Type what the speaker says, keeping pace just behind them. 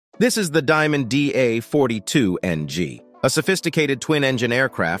This is the Diamond DA42 NG, a sophisticated twin-engine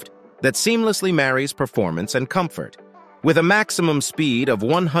aircraft that seamlessly marries performance and comfort. With a maximum speed of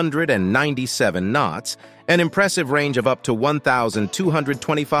 197 knots, an impressive range of up to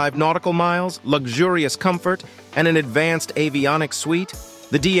 1,225 nautical miles, luxurious comfort, and an advanced avionics suite,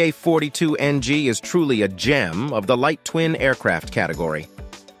 the DA42 NG is truly a gem of the light twin aircraft category.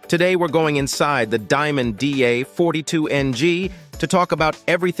 Today we're going inside the Diamond DA42 NG to talk about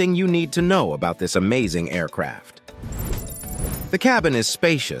everything you need to know about this amazing aircraft. The cabin is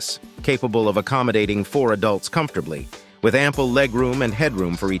spacious, capable of accommodating 4 adults comfortably, with ample legroom and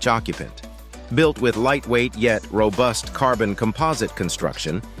headroom for each occupant. Built with lightweight yet robust carbon composite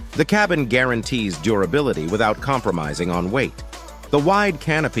construction, the cabin guarantees durability without compromising on weight. The wide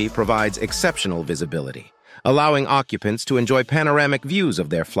canopy provides exceptional visibility, allowing occupants to enjoy panoramic views of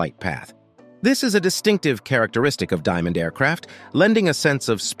their flight path. This is a distinctive characteristic of Diamond aircraft, lending a sense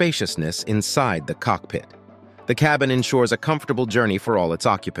of spaciousness inside the cockpit. The cabin ensures a comfortable journey for all its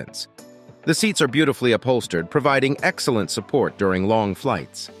occupants. The seats are beautifully upholstered, providing excellent support during long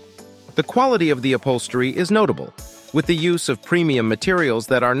flights. The quality of the upholstery is notable, with the use of premium materials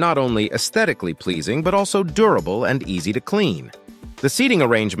that are not only aesthetically pleasing but also durable and easy to clean. The seating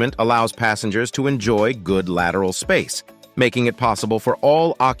arrangement allows passengers to enjoy good lateral space, making it possible for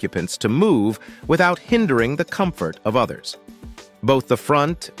all occupants to move without hindering the comfort of others. Both the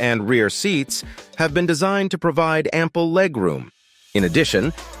front and rear seats have been designed to provide ample legroom. In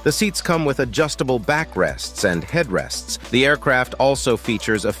addition, the seats come with adjustable backrests and headrests. The aircraft also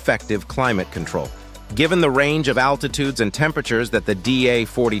features effective climate control. Given the range of altitudes and temperatures that the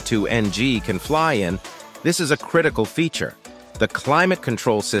DA42 NG can fly in, this is a critical feature. The climate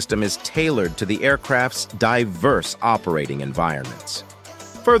control system is tailored to the aircraft's diverse operating environments.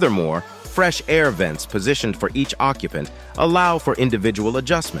 Furthermore, fresh air vents positioned for each occupant allow for individual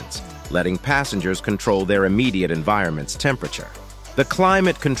adjustments, letting passengers control their immediate environment's temperature. The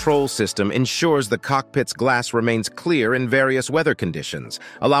climate control system ensures the cockpit's glass remains clear in various weather conditions,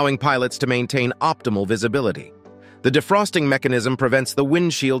 allowing pilots to maintain optimal visibility. The defrosting mechanism prevents the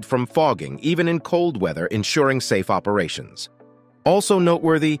windshield from fogging, even in cold weather, ensuring safe operations. Also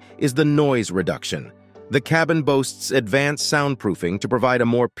noteworthy is the noise reduction. The cabin boasts advanced soundproofing to provide a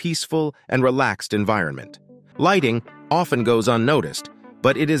more peaceful and relaxed environment. Lighting often goes unnoticed,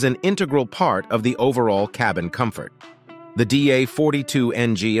 but it is an integral part of the overall cabin comfort. The DA42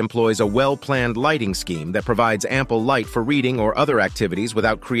 NG employs a well-planned lighting scheme that provides ample light for reading or other activities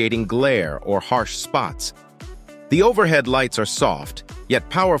without creating glare or harsh spots. The overhead lights are soft, yet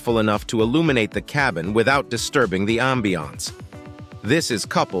powerful enough to illuminate the cabin without disturbing the ambiance. This is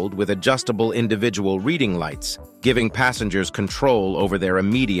coupled with adjustable individual reading lights, giving passengers control over their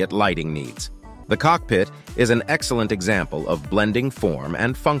immediate lighting needs. The cockpit is an excellent example of blending form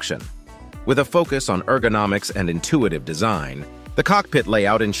and function. With a focus on ergonomics and intuitive design, the cockpit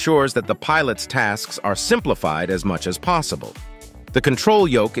layout ensures that the pilot's tasks are simplified as much as possible. The control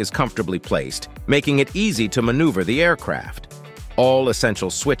yoke is comfortably placed, making it easy to maneuver the aircraft. All essential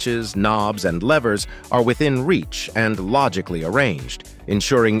switches, knobs, and levers are within reach and logically arranged,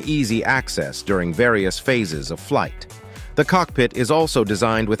 ensuring easy access during various phases of flight. The cockpit is also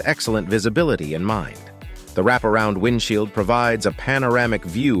designed with excellent visibility in mind. The wraparound windshield provides a panoramic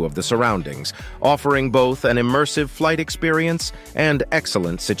view of the surroundings, offering both an immersive flight experience and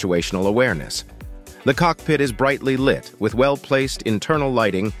excellent situational awareness. The cockpit is brightly lit with well-placed internal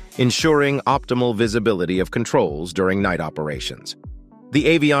lighting, ensuring optimal visibility of controls during night operations. The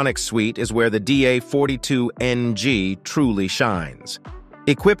avionics suite is where the DA42 NG truly shines.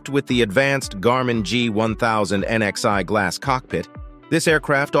 Equipped with the advanced Garmin G1000 NXI glass cockpit, this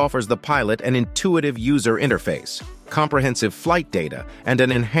aircraft offers the pilot an intuitive user interface, comprehensive flight data, and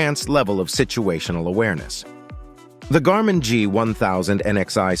an enhanced level of situational awareness. The Garmin G1000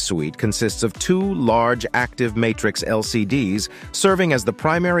 NXI suite consists of 2 large active matrix LCDs serving as the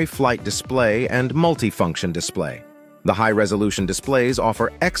primary flight display and multifunction display. The high-resolution displays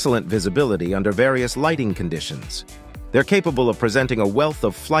offer excellent visibility under various lighting conditions. They're capable of presenting a wealth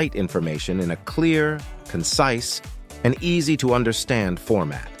of flight information in a clear, concise, and easy-to-understand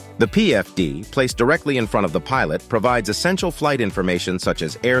format. The PFD, placed directly in front of the pilot, provides essential flight information such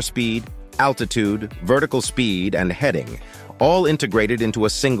as airspeed, altitude, vertical speed, and heading, all integrated into a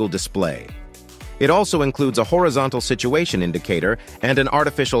single display. It also includes a horizontal situation indicator and an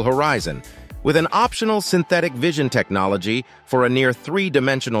artificial horizon, with an optional synthetic vision technology for a near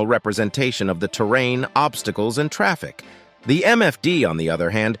 3-dimensional representation of the terrain, obstacles, and traffic. The MFD, on the other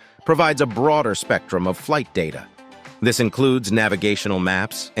hand, provides a broader spectrum of flight data. This includes navigational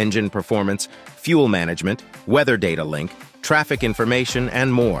maps, engine performance, fuel management, weather data link, traffic information,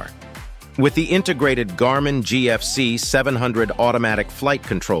 and more. With the integrated Garmin GFC 700 automatic flight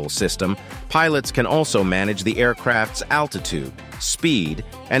control system, pilots can also manage the aircraft's altitude, speed,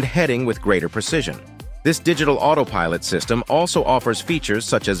 and heading with greater precision. This digital autopilot system also offers features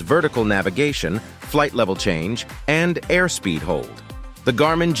such as vertical navigation, flight level change, and airspeed hold. The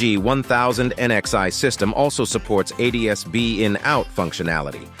Garmin G1000 NXI system also supports ADS-B in-out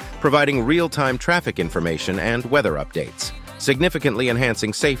functionality, providing real-time traffic information and weather updates, significantly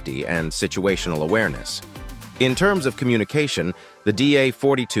enhancing safety and situational awareness. In terms of communication, the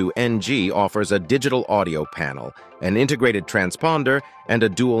DA42 NG offers a digital audio panel, an integrated transponder, and a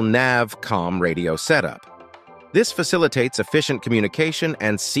dual nav-com radio setup. This facilitates efficient communication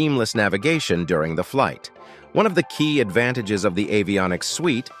and seamless navigation during the flight. One of the key advantages of the avionics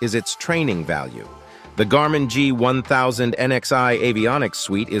suite is its training value. The Garmin G1000 NXI avionics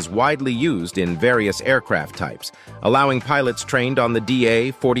suite is widely used in various aircraft types, allowing pilots trained on the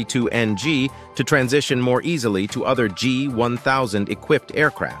DA42 NG to transition more easily to other G1000-equipped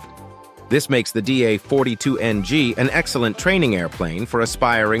aircraft. This makes the DA42 NG an excellent training airplane for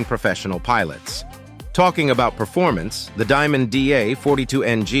aspiring professional pilots. Talking about performance, the Diamond DA42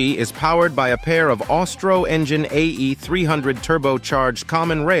 NG is powered by a pair of Austro engine AE300 turbocharged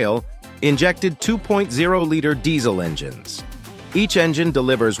common rail injected 2.0-liter diesel engines. Each engine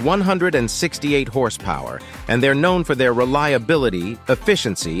delivers 168 horsepower, and they're known for their reliability,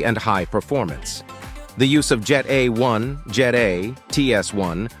 efficiency, and high performance. The use of Jet A1, Jet A,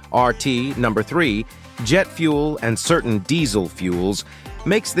 TS1, RT number 3, jet fuel, and certain diesel fuels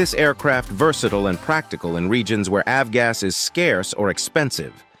makes this aircraft versatile and practical in regions where avgas is scarce or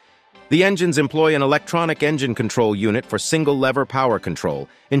expensive. The engines employ an electronic engine control unit for single-lever power control,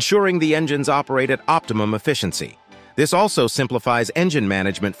 ensuring the engines operate at optimum efficiency. This also simplifies engine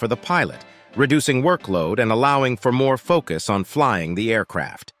management for the pilot, reducing workload and allowing for more focus on flying the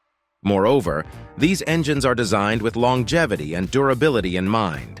aircraft. Moreover, these engines are designed with longevity and durability in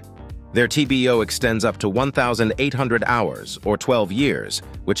mind. Their TBO extends up to 1,800 hours, or 12 years,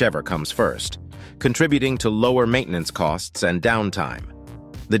 whichever comes first, contributing to lower maintenance costs and downtime.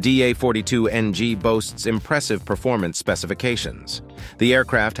 The DA42 NG boasts impressive performance specifications. The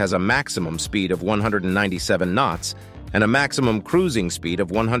aircraft has a maximum speed of 197 knots and a maximum cruising speed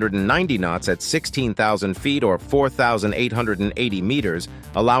of 190 knots at 16,000 feet or 4,880 meters,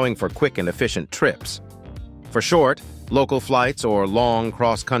 allowing for quick and efficient trips. For short, local flights or long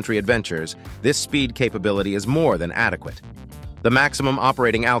cross-country adventures, this speed capability is more than adequate. The maximum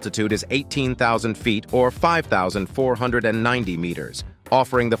operating altitude is 18,000 feet or 5,490 meters,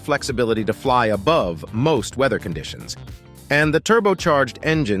 offering the flexibility to fly above most weather conditions. And the turbocharged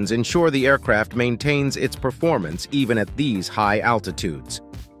engines ensure the aircraft maintains its performance even at these high altitudes.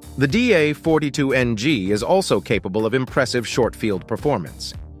 The DA42 NG is also capable of impressive short-field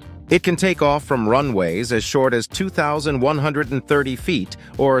performance. It can take off from runways as short as 2,130 feet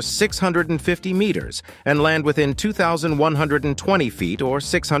or 650 meters and land within 2,120 feet or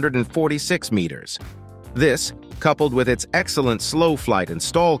 646 meters. This, coupled with its excellent slow flight and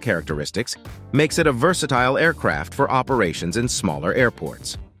stall characteristics, makes it a versatile aircraft for operations in smaller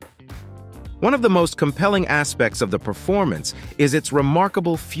airports. One of the most compelling aspects of the performance is its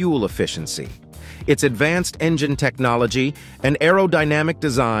remarkable fuel efficiency. Its advanced engine technology and aerodynamic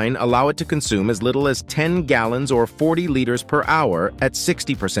design allow it to consume as little as 10 gallons or 40 liters per hour at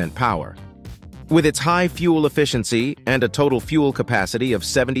 60% power. With its high fuel efficiency and a total fuel capacity of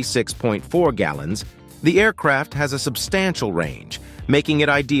 76.4 gallons, the aircraft has a substantial range, making it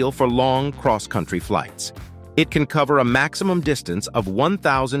ideal for long cross-country flights. It can cover a maximum distance of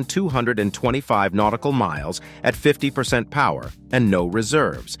 1,225 nautical miles at 50% power and no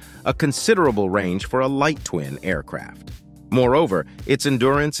reserves, a considerable range for a light twin aircraft. Moreover, its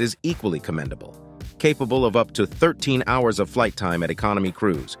endurance is equally commendable, capable of up to 13 hours of flight time at economy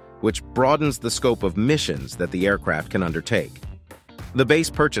cruise, which broadens the scope of missions that the aircraft can undertake. The base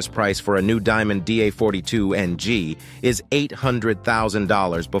purchase price for a new Diamond DA42 NG is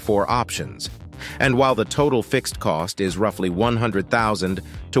 $800,000 before options. And while the total fixed cost is roughly $100,000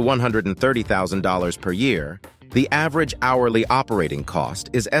 to $130,000 per year, the average hourly operating cost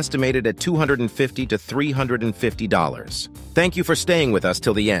is estimated at $250 to $350. Thank you for staying with us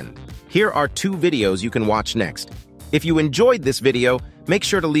till the end. Here are 2 videos you can watch next. If you enjoyed this video, make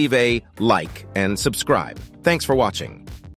sure to leave a like and subscribe. Thanks for watching.